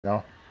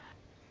No.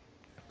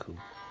 Cool.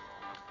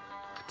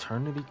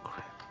 Eternity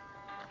crap.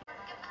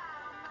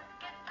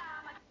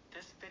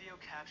 This video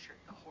captured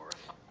the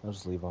horrifying. I'll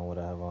just leave on what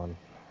I have on.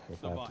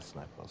 If I have to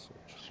snipe, I'll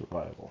switch.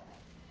 Survival.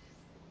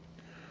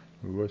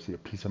 Ooh, I see a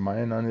piece of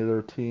mine on the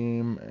other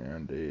team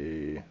and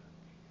a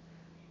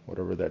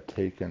whatever that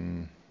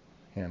taken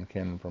hand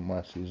cannon from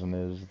last season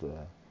is.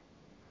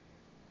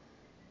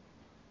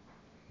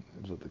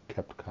 Is it the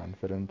kept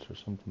confidence or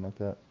something like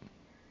that?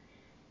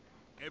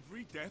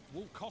 Every death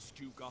will cost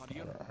you,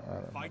 Guardian. I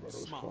don't know Fight what it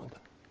was smart. called.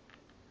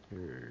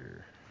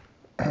 Here.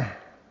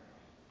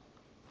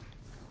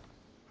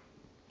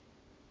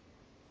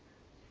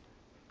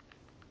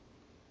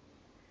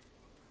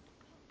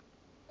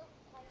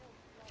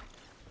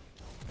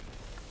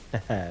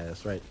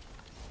 That's right.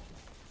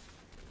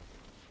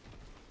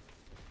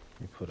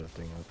 Let me put a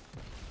thing up.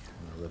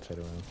 I'm gonna rotate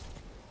around.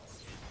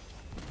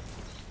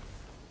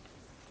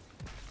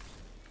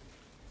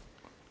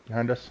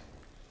 Behind us.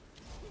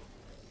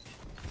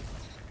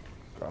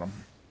 Got him.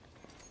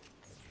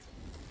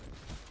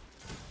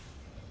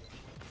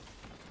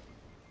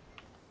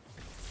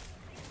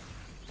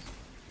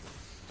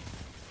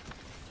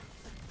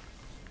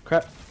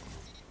 Crap.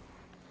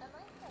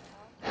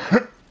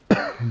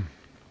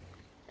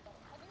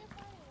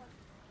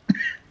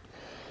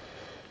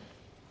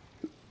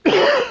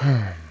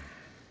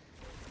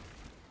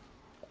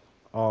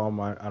 Oh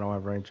my, I don't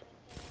have range.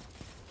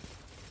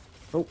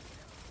 Oh.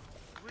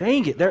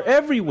 Dang it, they're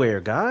everywhere,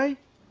 guy.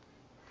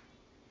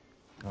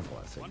 I'm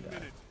blasting 1 that.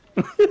 minute.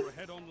 You're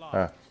ahead on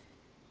live.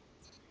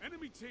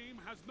 Enemy team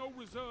has no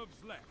reserves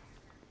left.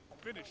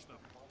 Finish them.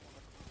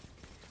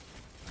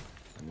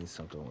 I need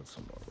something with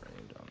some more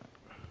range on it.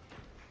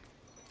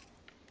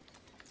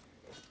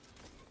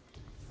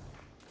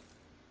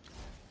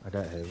 I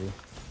got heavy.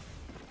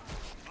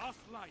 Last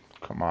life.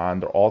 Come on,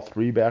 they're all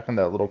three back in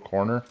that little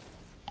corner.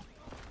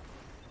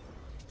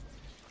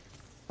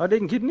 I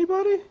didn't get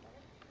anybody?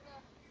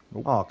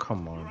 Nope. Oh,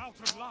 come You're on. out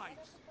of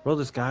lives. Bro,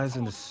 this guy's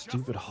in the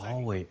stupid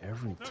hallway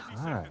every 30 time.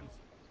 seconds.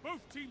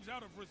 Both teams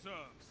out of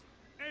reserves.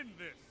 End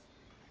this.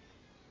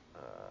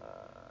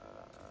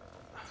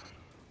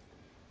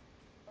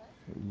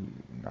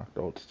 Knocked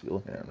out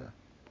Steel Hammer.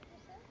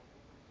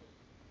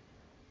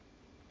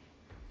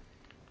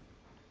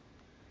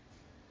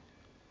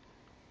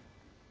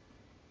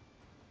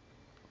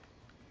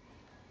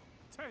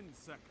 Ten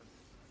seconds.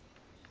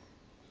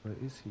 Where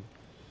is he?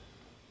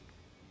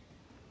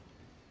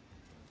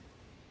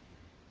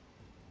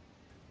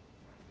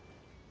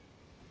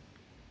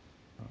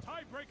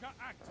 Tiebreaker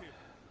active.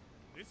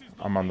 This is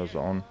I'm on the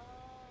zone.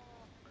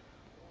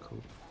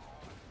 Cool.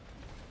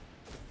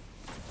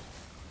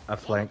 I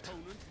flanked.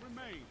 Opponents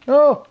remain.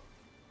 No!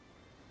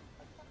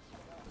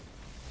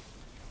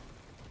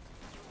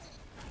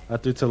 I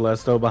threw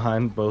Telesto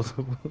behind both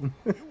of them.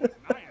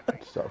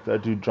 Stuff.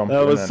 That dude jumped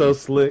That in was and so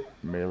slick.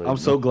 meleeed I'm me.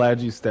 so glad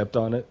you stepped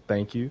on it.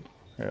 Thank you.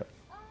 Yeah.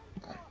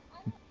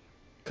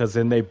 Because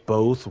then they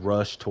both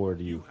rushed toward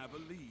you. You have a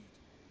lead.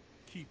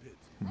 Keep it.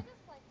 I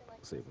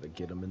was able to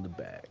get him in the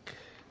back.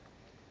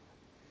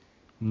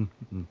 You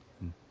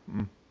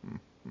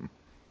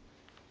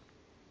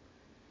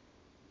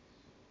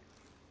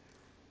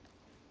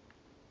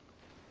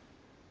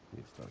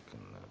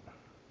fucking...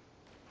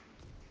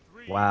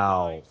 3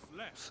 Wow. lives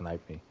left.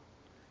 Snipe me.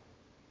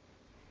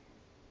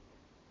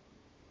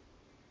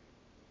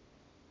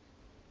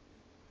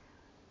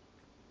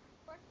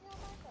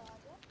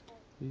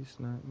 He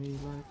sniped me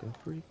like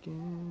a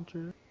freaking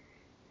jerk.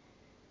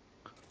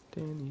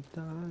 Then he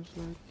dodged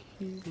like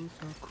he was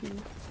a cool.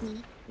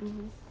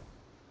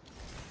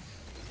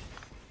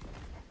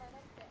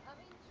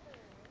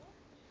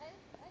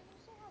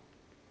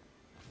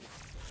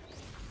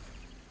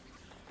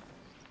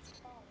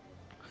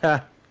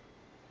 Ha!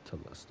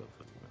 Telesto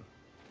for the win.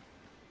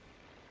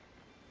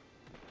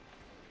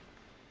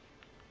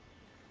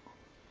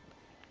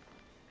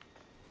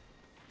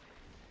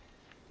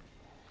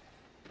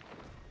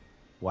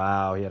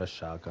 Wow, he had a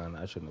shotgun.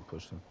 I shouldn't have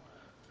pushed him.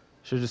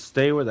 Should just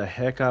stay where the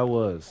heck I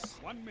was.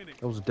 1 minute.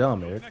 That was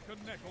dumb, Eric. Neck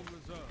and neck on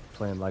reserve.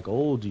 Playing like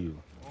old you.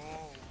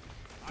 Oh,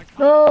 I can't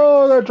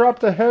No, that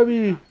dropped the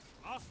heavy.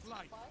 last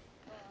life.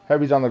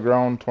 Heavy's on the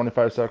ground,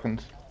 25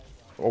 seconds.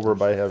 Over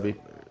by heavy.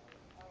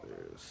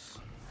 There's...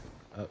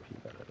 Oh, he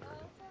got it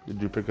already. Did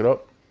you pick it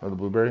up? Or the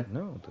blueberry?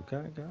 No, the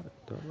guy got it.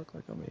 Don't look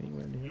like I'm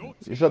anywhere near him. Your You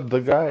team said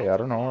the guy. I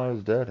don't know. I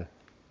was dead.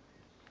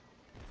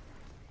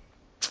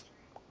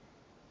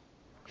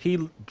 He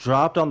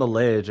dropped on the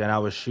ledge and I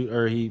was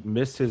he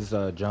missed his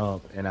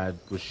jump and I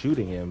was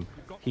shooting him.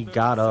 He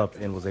got up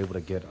and was able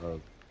to get a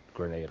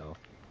grenade off.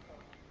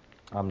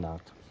 I'm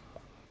knocked.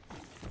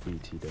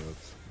 BT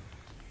dubs.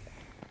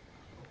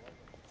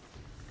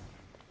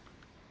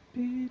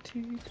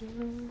 BT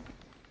dubs.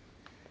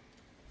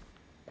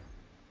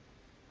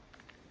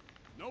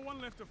 No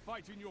one left to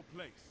fight in your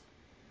place.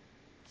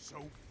 So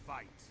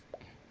fight.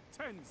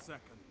 10 seconds.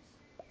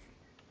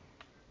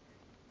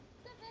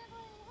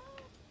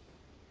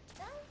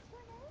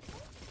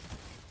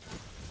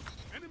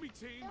 Enemy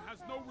team has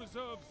no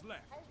reserves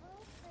left.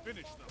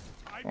 Finish them.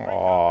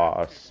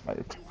 Aw,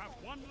 sniped. You have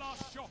one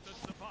last shot at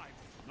survival.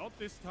 Not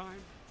this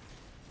time.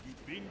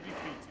 You've been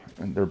defeated.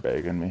 And they're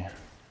begging me.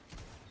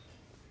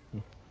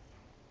 That's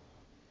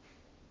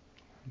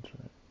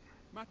right.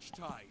 Match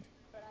tied.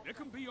 There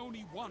can be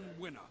only one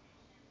winner.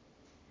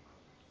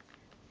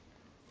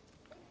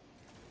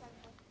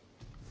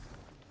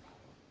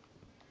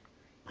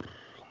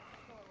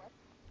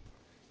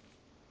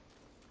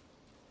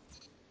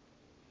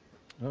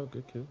 Oh,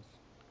 good kills.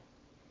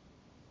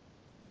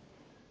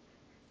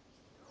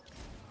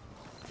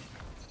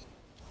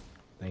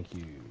 Thank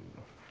you.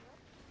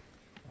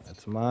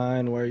 That's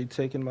mine. Why are you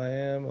taking my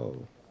ammo?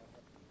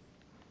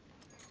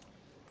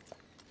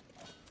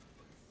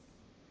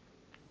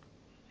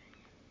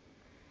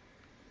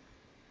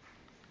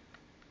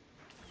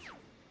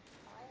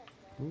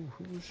 Ooh,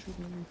 who was shooting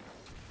me?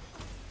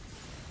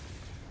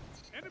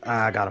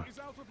 Ah, I got him.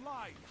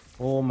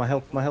 Oh, my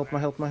health, my health, my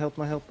health, my health,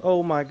 my health.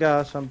 Oh my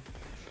gosh, I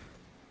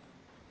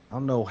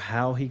don't know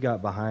how he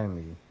got behind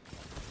me.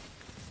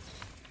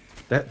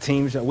 That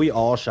team shot, we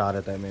all shot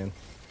at that man.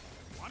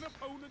 One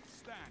opponent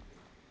standing.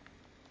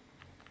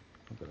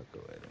 I'm gonna go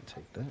ahead and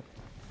take that.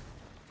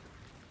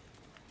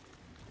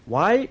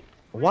 Why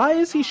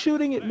is he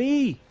shooting at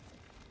me?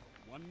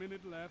 1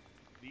 minute left.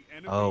 The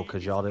enemy Oh,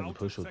 because y'all is didn't out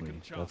push of with me.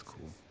 second That's chances.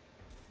 cool.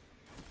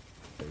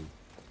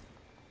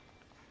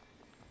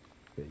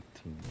 Fake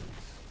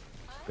teammates.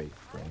 Fake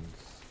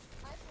friends.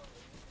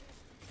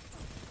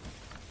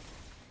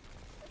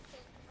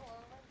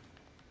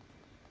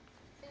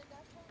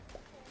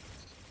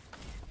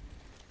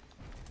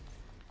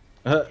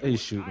 He's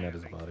shooting at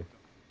his body.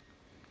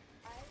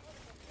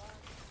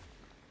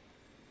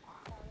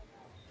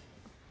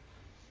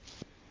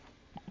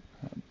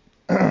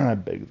 I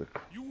begged the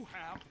You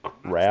have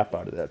crap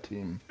out of that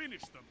team.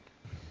 Finish them.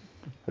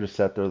 I just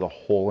sat there the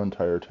whole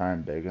entire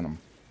time begging them.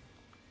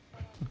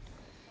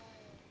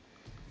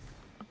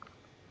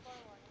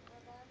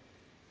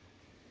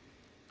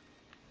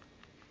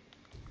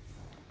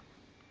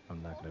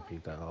 I'm not gonna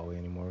peek that hallway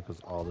anymore because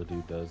all the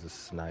dude does is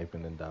snipe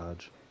and then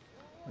dodge.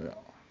 Yeah.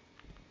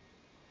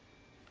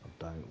 I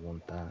don't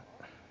want that.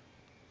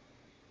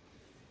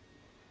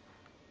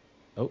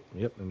 Oh,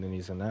 yep, and then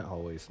he's in that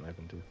hallway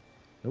sniping too.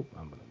 Nope,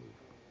 I'm gonna move.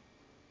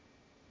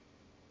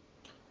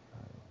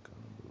 I'm gonna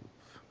move.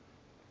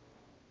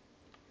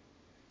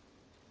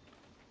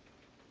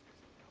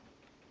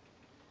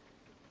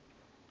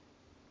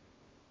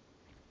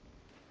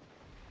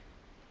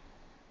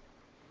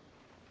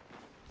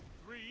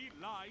 Three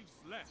lives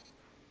left.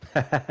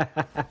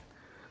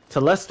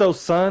 Telesto,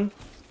 son.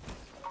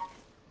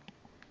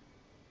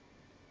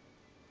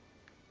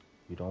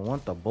 You don't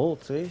want the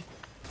bolts, eh?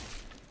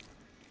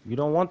 You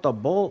don't want the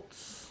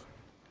bolts.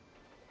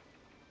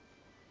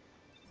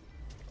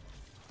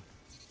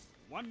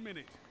 1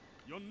 minute.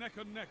 You're neck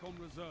and neck on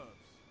reserves.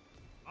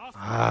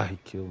 Ah, he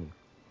killed me.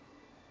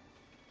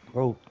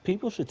 Bro,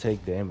 people should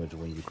take damage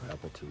when you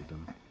grapple to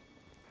them.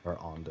 Or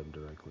on them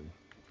directly.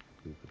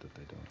 Stupid that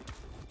they don't.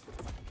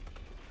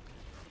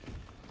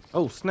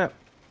 Oh, snap.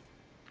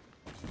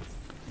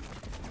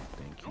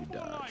 Thank you,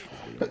 Dodge.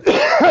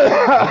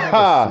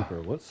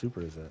 Super. What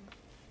super is that?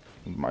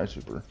 My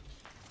super.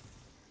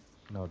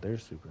 No, their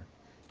super.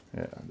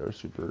 Yeah, their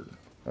super.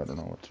 I don't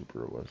know what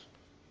super it was.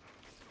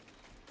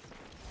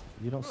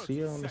 You don't see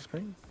it on the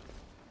screen?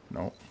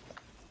 No.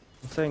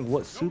 I'm saying,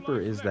 what super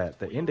is that?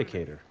 The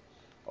indicator.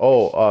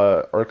 Oh,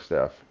 arc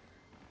staff.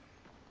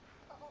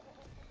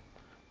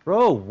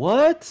 Bro,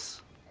 what?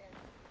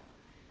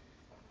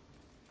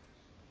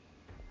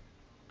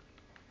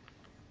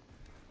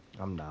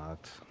 I'm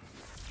knocked.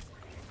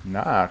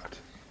 Knocked.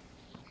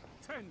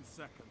 10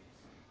 seconds.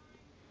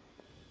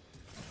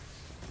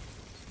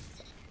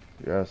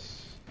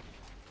 Yes.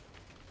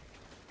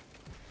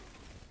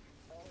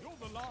 You're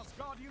the last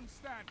guardian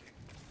standing.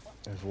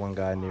 There's one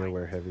guy near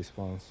where heavy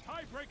spawns.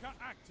 Tiebreaker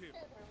active.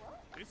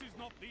 This is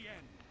not the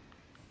end.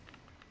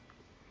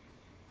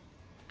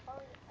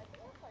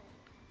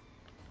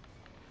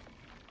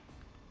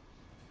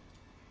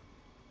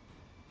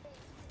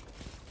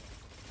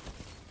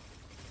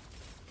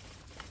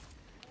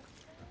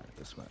 Alright,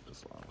 this map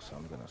is long, so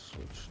I'm gonna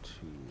switch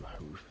to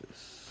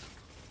Rufus.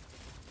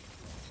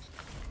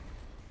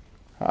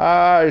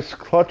 Ah, he's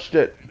clutched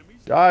it.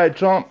 Die,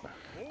 jump.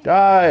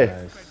 Die.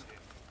 Nice.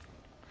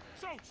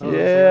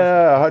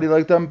 Yeah, how do you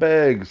like them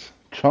bags?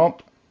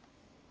 Chump.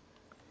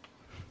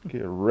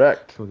 Get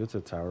wrecked. Can we get to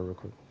the tower real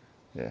quick?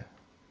 Yeah.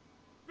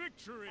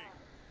 Victory.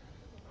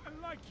 I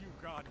like you,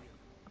 Guardian.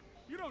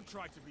 You don't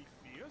try to be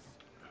fierce.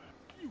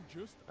 You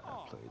just I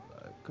are. played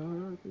like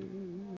garbage.